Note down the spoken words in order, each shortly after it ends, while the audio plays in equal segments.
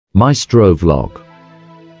Maestro vlog.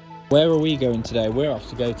 Where are we going today? We're off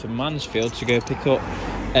to go to Mansfield to go pick up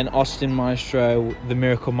an Austin Maestro, the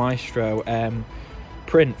Miracle Maestro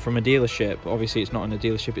print from a dealership. Obviously it's not in a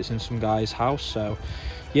dealership, it's in some guy's house. So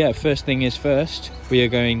yeah, first thing is first, we are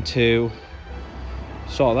going to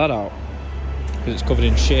sort that out because it's covered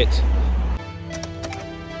in shit.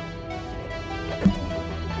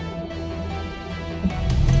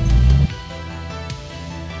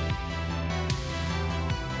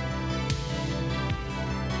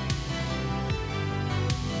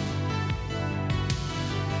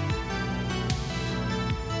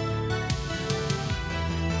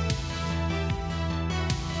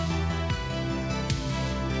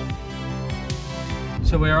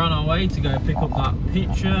 So we're on our way to go pick up that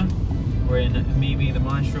picture. We're in Mimi the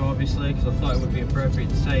Maestro, obviously, because I thought it would be appropriate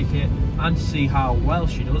to take it and to see how well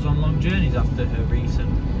she does on long journeys after her recent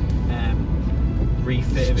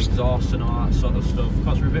refit of exhaust and all that sort of stuff.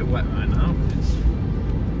 Because we're a bit wet right now, it's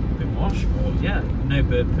been washed, but yeah, no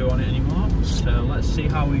bird poo on it anymore. So let's see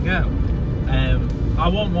how we go. I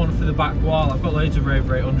want one for the back wall. I've got loads of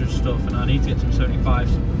Rover 800 stuff and I need to get some 75,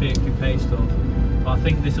 some Fiat Coupe stuff. But I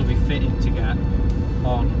think this will be fitting to get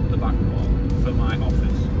on the back wall for my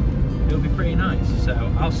office. It'll be pretty nice, so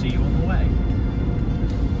I'll see you on the way.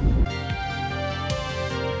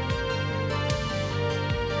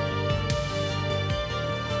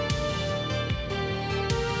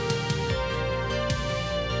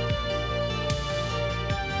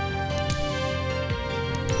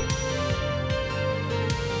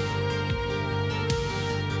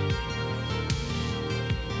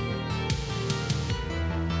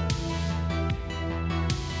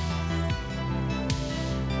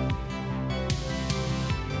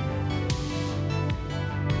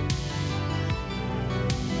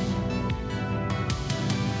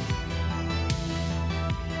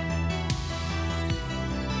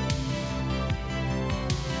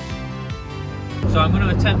 So I'm going to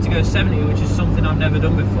attempt to go 70, which is something I've never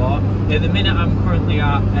done before. At the minute I'm currently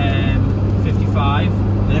at 55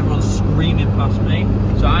 and everyone's screaming past me.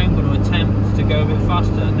 So I'm going to attempt to go a bit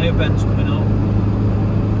faster. No bends coming up.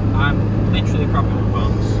 I'm literally crapping my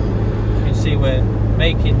pants. As you can see, we're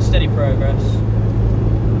making steady progress.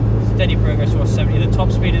 Steady progress towards 70. The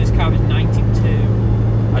top speed of this cab is 92.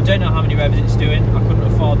 I don't know how many revs it's doing. I couldn't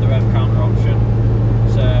afford the rev counter option.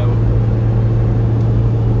 So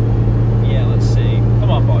come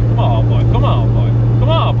on, boy, come on, boy, come on, boy, come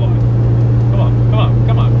on, boy, come on, come on,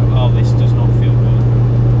 come on. Oh, this does not feel good.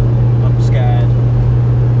 I'm scared.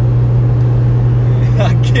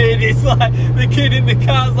 That kid is like, the kid in the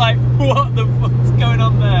car's like, what the fuck's going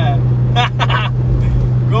on there?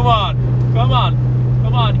 Come on, come on,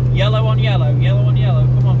 come on. Yellow on yellow, yellow on yellow.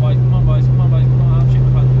 Come on, boys, come on, boys, come on, boys, come on.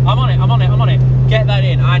 I'm on it, I'm on it, I'm on it. Get that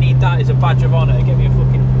in. I need that as a badge of honour. Get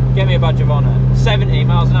me a badge of honour. 70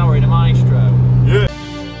 miles an hour in a Maestro. Yeah.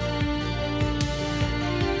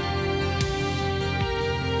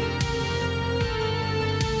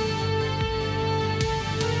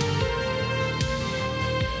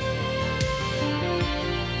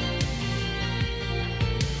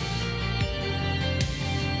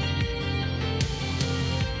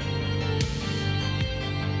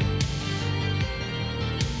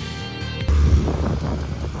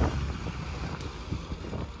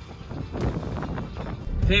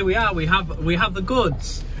 Here we are, we have the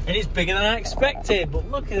goods, and it's bigger than I expected, but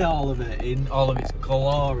look at all of it in all of its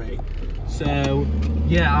glory. So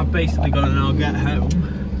yeah, I've basically got to now get home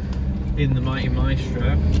in the mighty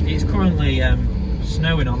Maestro. It's currently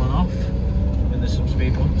snowing on and off, and there's some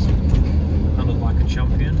speed bumps. Handled like a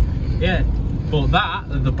champion. Yeah, but that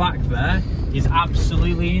at the back there is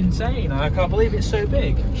absolutely insane. I can't believe it's so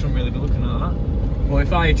big. Shouldn't really be looking at that. But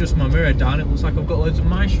if I adjust my mirror down, it looks like I've got loads of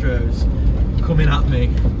Maestros coming at me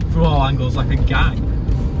from all angles, like a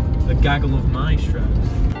gaggle of Maestros.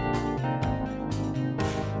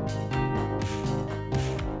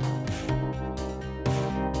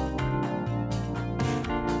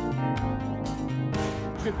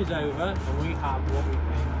 Trip is over and we have what we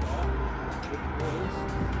came for, which was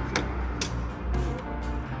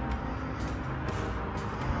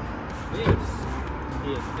this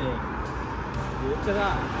here thing. Look at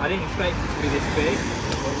that. I didn't expect it to be this big,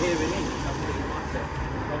 but here it is. That's pretty massive.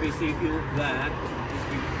 Obviously, if you look there, it's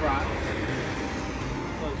been cracked.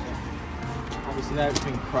 Closer. Obviously, there it's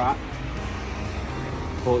been cracked.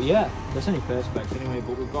 But yeah, that's only perspex anyway.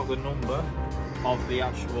 But we've got the number of the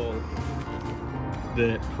actual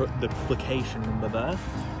the publication number there.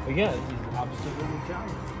 But yeah, this is absolutely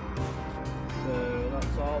jammed. So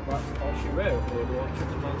that's all she wrote. We had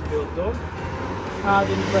 100 Mansfield done. I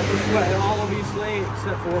didn't prep the sweat at all, obviously,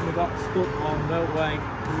 except for when we got stuck on motorway.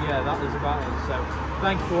 Yeah, that was about it. So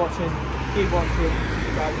thank you for watching. Keep watching.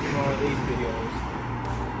 Subscribe for more of these videos.